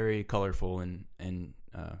to be very colorful and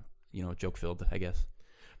joke filled, I guess.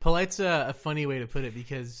 Polite's a funny way to put it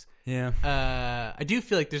because I do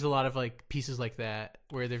feel like there's a lot of like pieces like that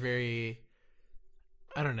where they're very,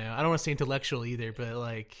 I don't know, I don't want to say intellectual either, but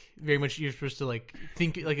like very much you're supposed to like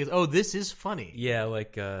think like, oh, this is funny. Yeah,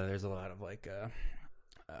 like there's a lot of like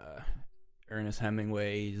Ernest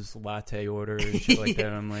Hemingway's latte order and shit like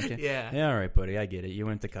that. I'm like, yeah, all right, buddy, I get it. You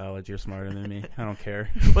went to college. You're smarter than me. I don't care.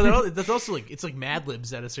 Well, that's also like it's like Mad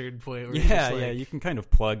Libs at a certain point. Where You can kind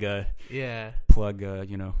of plug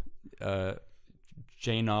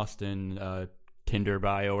Jane Austen Tinder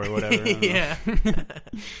bio or whatever. Yeah.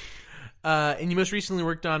 And you most recently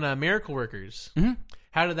worked on Miracle Workers. Mm-hmm.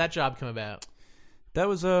 How did that job come about? That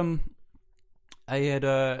was I had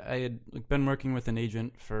been working with an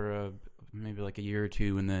agent for maybe like a year or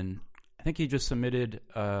two, and then I think he just submitted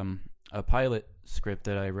a pilot script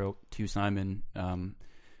that I wrote to Simon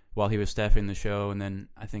while he was staffing the show, and then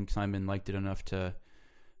I think Simon liked it enough to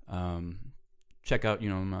check out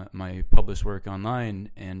my published work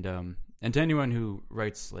online, and to anyone who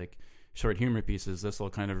writes like short humor pieces, this will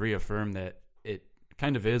kind of reaffirm that it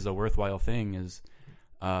kind of is a worthwhile thing. Is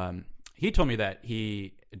he told me that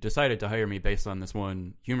he decided to hire me based on this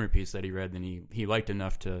one humor piece that he read, and he liked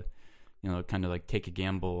enough to kind of like take a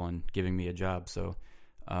gamble on giving me a job. So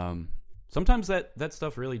sometimes that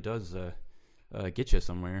stuff really does get you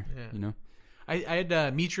somewhere. I had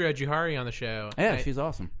Mitra Juhari on the show. Yeah, she's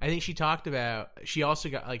awesome. I think she talked about she also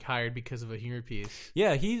got like hired because of a humor piece.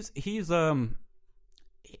 Yeah, he's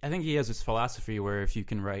I think he has this philosophy where if you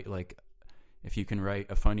can write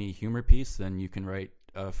a funny humor piece, then you can write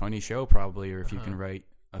a funny show probably, or if you can write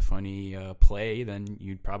a funny play, then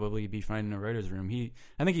you'd probably be fine in a writer's room.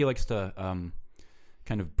 I think he likes to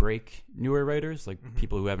kind of break newer writers, like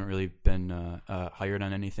people who haven't really been hired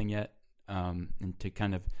on anything yet, and to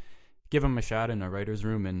kind of give them a shot in a writer's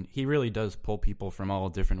room. And he really does pull people from all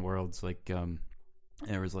different worlds. Like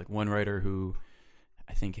there was like one writer who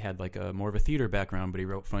I think had like a more of a theater background, but he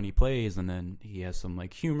wrote funny plays, and then he has some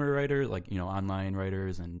like humor writers, like online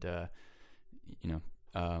writers, and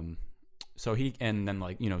so he, and then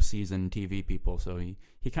like seasoned TV people. So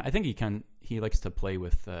he likes to play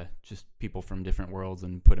with just people from different worlds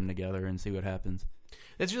and put them together and see what happens.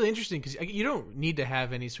 That's really interesting because you don't need to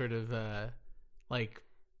have any sort of like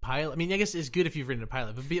pilot. I mean, I guess it's good if you've written a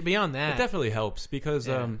pilot, but beyond that, it definitely helps because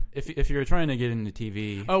if you're trying to get into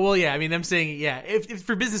TV. Oh well, yeah. I mean, I'm saying if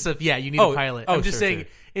for business stuff, you need a pilot. I'm just saying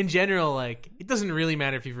in general, like it doesn't really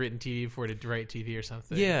matter if you've written TV before to write TV or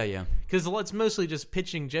something. Yeah. Because it's mostly just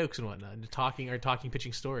pitching jokes and whatnot, and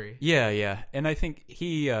pitching story. Yeah. And I think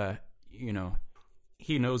he knows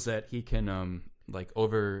that he can like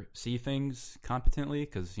oversee things competently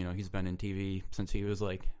because he's been in TV since he was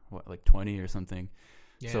like 20 or something.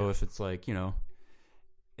 Yeah. So if it's like,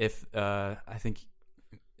 if I think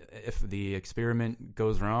if the experiment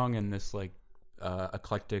goes wrong and this like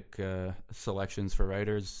eclectic selections for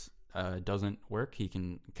writers doesn't work, he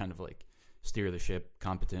can kind of like steer the ship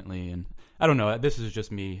competently. And I don't know, this is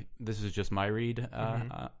just me. This is just my read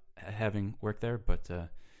having worked there. But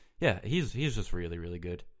he's just really, really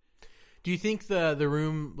good. Do you think the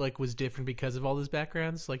room like was different because of all those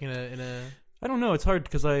backgrounds? Like in a I don't know. It's hard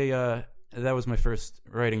because that was my first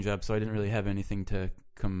writing job, so I didn't really have anything to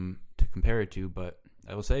compare it to. But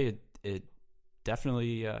I will say it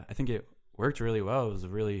definitely. I think it worked really well. It was a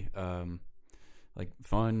really like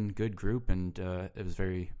fun, good group, and it was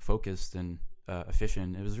very focused and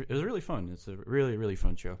efficient. It was really fun. It's a really, really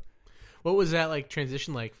fun show. What was that like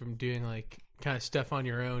transition like from doing like kind of stuff on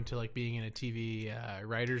your own to like being in a TV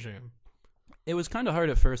writer's room? It was kind of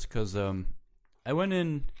hard at first because I went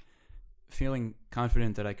in feeling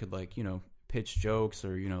confident that I could like pitch jokes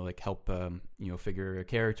or like help figure a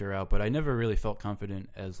character out, but I never really felt confident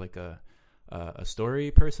as like a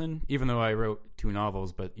story person, even though I wrote 2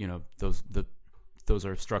 novels. But those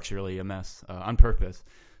are structurally a mess on purpose.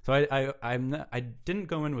 So I didn't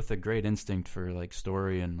go in with a great instinct for like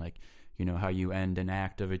story and like how you end an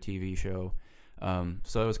act of a TV show.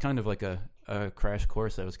 So it was kind of like a crash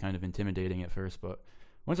course that was kind of intimidating at first, but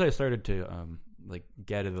once I started to like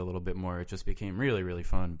get it a little bit more, it just became really, really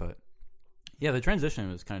fun. But yeah, the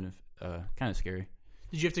transition was kind of scary.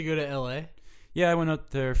 Did you have to go to LA? Yeah, I went up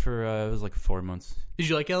there for it was like 4 months. Did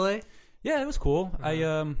you like LA? Yeah, it was cool. I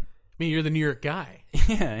mean, you're the New York guy.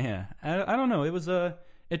 Yeah. I don't know. It was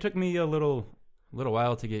it took me a little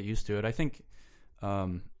while to get used to it. I think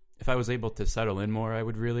if I was able to settle in more, I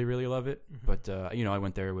would really, really love it. But I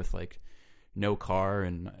went there with like no car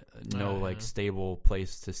and no like stable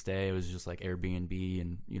place to stay. It was just like Airbnb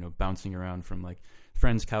and bouncing around from like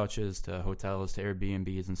friends' couches to hotels to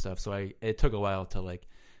Airbnbs and stuff. So it took a while to like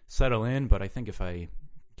settle in. But I think if I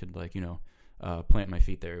could like plant my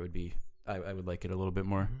feet there, it would be I would like it a little bit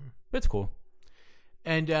more. But it's cool.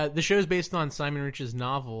 And the show is based on Simon Rich's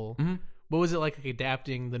novel. Mm-hmm. What was it like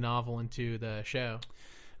adapting the novel into the show?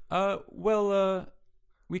 We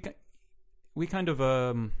kind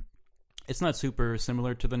of it's not super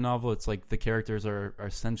similar to the novel. It's like the characters are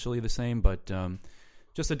essentially the same, but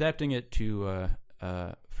just adapting it to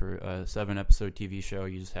for a 7-episode TV show,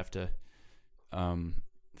 you just have to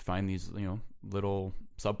find these little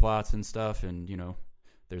subplots and stuff, and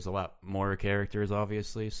there's a lot more characters,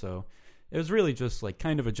 obviously. So it was really just like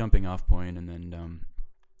kind of a jumping off point, and then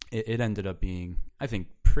it ended up being, I think,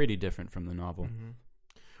 pretty different from the novel. Mm-hmm.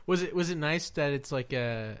 Was it nice that it's like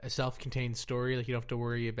a self-contained story? Like you don't have to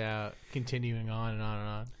worry about continuing on and on and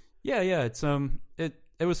on. Yeah. It's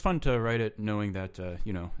it was fun to write it knowing that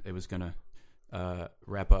it was gonna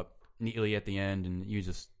wrap up neatly at the end, and you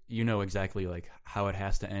just exactly like how it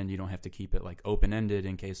has to end. You don't have to keep it like open ended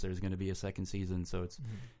in case there's going to be a second season. So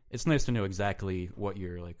it's nice to know exactly what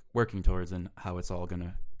you're like working towards and how it's all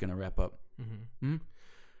gonna wrap up. Mm-hmm. Mm-hmm.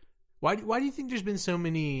 Why do you think there's been so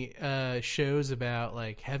many shows about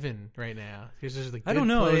like heaven right now? Because there's like I don't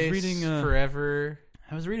know. Place, I was reading Forever.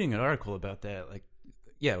 I was reading an article about that. Like,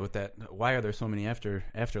 yeah, with that. Why are there so many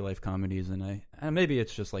afterlife comedies? And maybe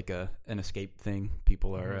it's just like an escape thing.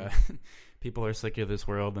 People are people are sick of this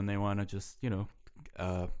world and they want to just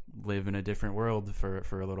live in a different world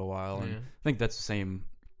for a little while. And I think that's the same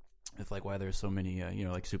with like why there's so many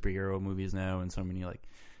like superhero movies now and so many like.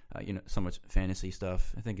 So much fantasy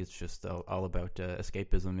stuff. I think it's just all about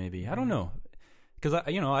escapism. Maybe I don't know, because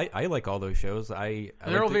I like all those shows.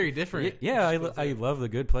 They're all very different. Yeah, I love The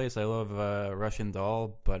Good Place. I love Russian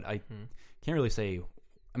Doll, but I can't really say.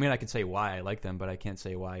 I mean, I could say why I like them, but I can't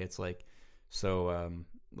say why it's like so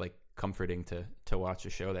like comforting to watch a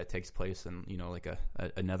show that takes place in like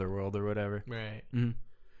another world or whatever. Right. Mm-hmm.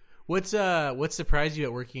 What surprised you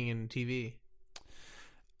at working in TV?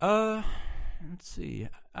 Let's see.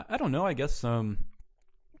 I don't know. I guess on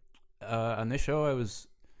this show, I was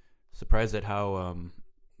surprised at how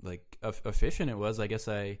like efficient it was. I guess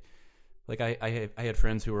I had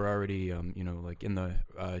friends who were already like in the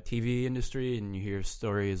TV industry, and you hear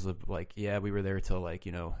stories of like, yeah, we were there till like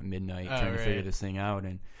midnight trying to figure this thing out,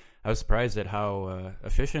 and I was surprised at how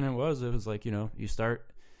efficient it was. It was like you start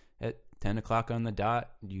at 10 o'clock on the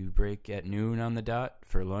dot, you break at noon on the dot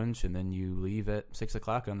for lunch, and then you leave at 6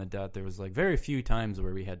 o'clock on the dot. There was like very few times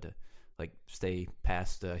where we had to like stay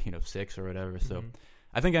past 6 or whatever. So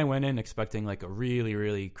I think I went in expecting like a really,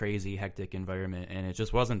 really crazy, hectic environment, and it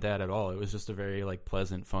just wasn't that at all. It was just a very like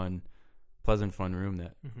pleasant, fun room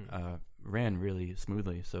that ran really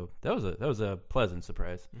smoothly. So that was a pleasant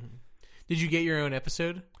surprise. Mm-hmm. Did you get your own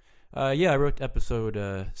episode? Yeah, I wrote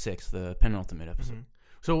episode 6, the penultimate episode. Mm-hmm.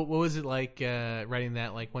 So what was it like writing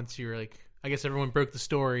that? Like once you were like, I guess everyone broke the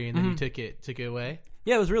story and then you took it away.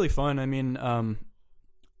 Yeah, it was really fun. I mean,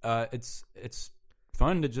 it's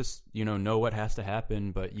fun to just know what has to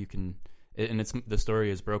happen, but you can, and it's the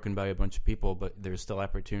story is broken by a bunch of people, but there's still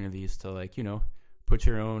opportunities to like put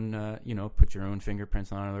your own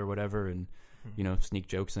fingerprints on it or whatever, and sneak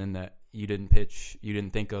jokes in that you didn't pitch, you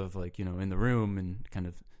didn't think of like in the room, and kind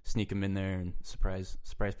of sneak them in there and surprise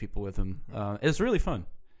people with them. It's really fun.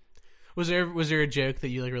 Was there a joke that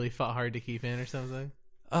you like really fought hard to keep in or something?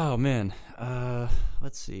 Oh man,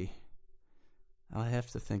 let's see. I'll have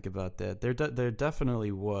to think about that. There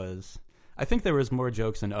definitely was. I think there was more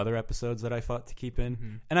jokes in other episodes that I fought to keep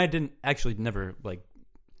in, and I never like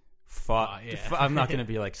fought. I'm not going to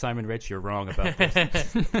be like, Simon Rich, you're wrong about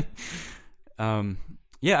this.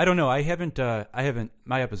 Yeah, I don't know. I haven't.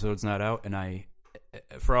 My episode's not out, and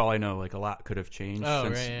for all I know, like a lot could have changed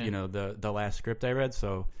since the last script I read.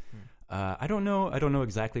 So I don't know. I don't know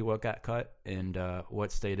exactly what got cut and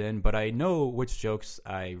what stayed in, but I know which jokes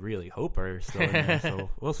I really hope are still in there. So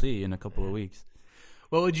we'll see in a couple of weeks.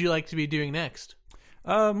 What would you like to be doing next?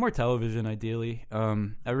 More television, ideally.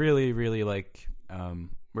 I really, really like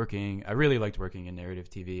working. I really liked working in narrative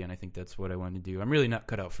TV, and I think that's what I want to do. I'm really not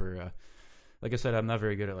cut out for. Like I said, I'm not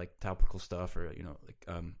very good at like topical stuff or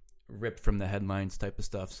ripped from the headlines type of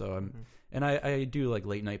stuff. So and I do like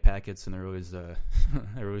late night packets, and they're always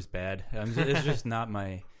bad. It's just not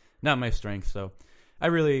my strength. So I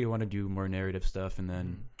really want to do more narrative stuff, and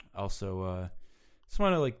then also just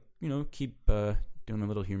want to like keep doing the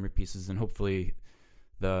little humor pieces, and hopefully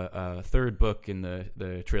the third book in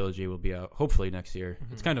the trilogy will be out hopefully next year.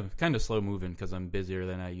 It's kind of slow moving because I'm busier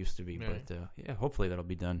than I used to be, but yeah, hopefully that'll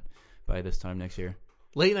be done by this time next year.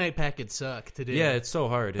 Late night packets suck to do. Yeah, it's so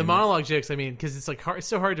hard. The monologue jokes, I mean, because it's like hard, it's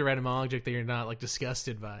so hard to write a monologue joke that you're not like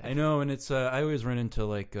disgusted by. I know, and it's I always run into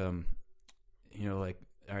like like,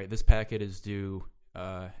 all right, this packet is due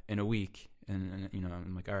in a week, and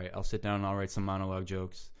I'm like, all right, I'll sit down and I'll write some monologue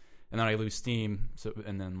jokes, and then I lose steam,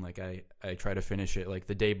 and then like I try to finish it like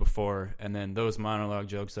the day before, and then those monologue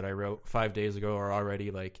jokes that I wrote 5 days ago are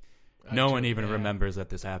already like no one even remembers that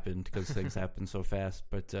this happened because things happen so fast.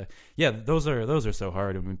 But yeah, those are so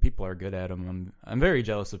hard. I mean, people are good at them. I'm very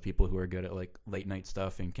jealous of people who are good at like late night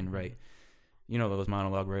stuff and can write. Those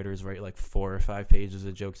monologue writers write like 4 or 5 pages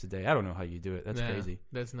of jokes a day. I don't know how you do it. That's crazy.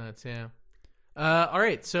 That's nuts. Yeah. All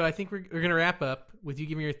right, so I think we're gonna wrap up with you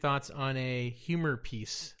giving your thoughts on a humor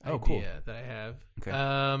piece idea that I have. Okay.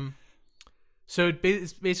 So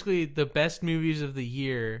it's basically the best movies of the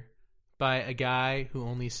year by a guy who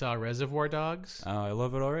only saw Reservoir Dogs. Oh, I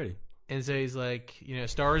love it already. And so he's like,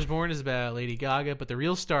 Star is Born is about Lady Gaga, but the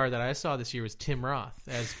real star that I saw this year was Tim Roth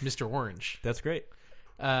as Mr. Orange. That's great.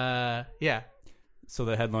 Yeah. So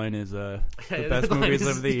the headline is the best movies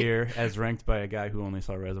of the year as ranked by a guy who only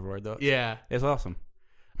saw Reservoir Dogs. Yeah. It's awesome.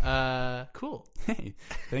 Cool. Hey,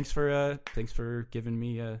 thanks for giving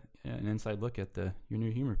me an inside look at your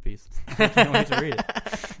new humor piece. I can't wait to read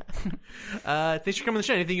it. Thanks for coming on the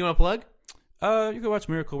show. Anything you want to plug? You can watch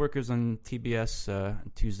Miracle Workers on TBS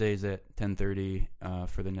Tuesdays at 10:30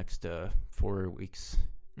 for the next 4 weeks.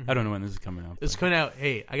 I don't know when this is coming out. It's coming out.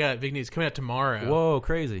 Hey, I got big news. It's coming out tomorrow. Whoa,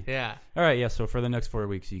 crazy. Yeah. All right, yeah, so for the next 4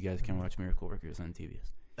 weeks, you guys can watch Miracle Workers on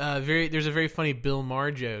TBS. There's a very funny Bill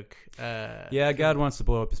Maher joke. Yeah, God wants to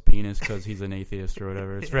blow up his penis because he's an atheist or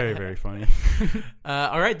whatever. It's very, very funny.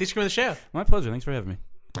 All right, thanks for coming on the show. My pleasure. Thanks for having me.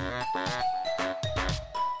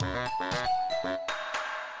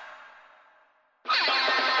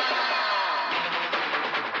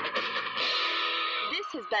 This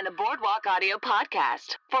has been a Boardwalk Audio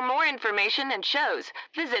podcast. For more information and shows,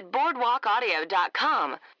 visit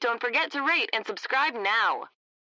boardwalkaudio.com. Don't forget to rate and subscribe now.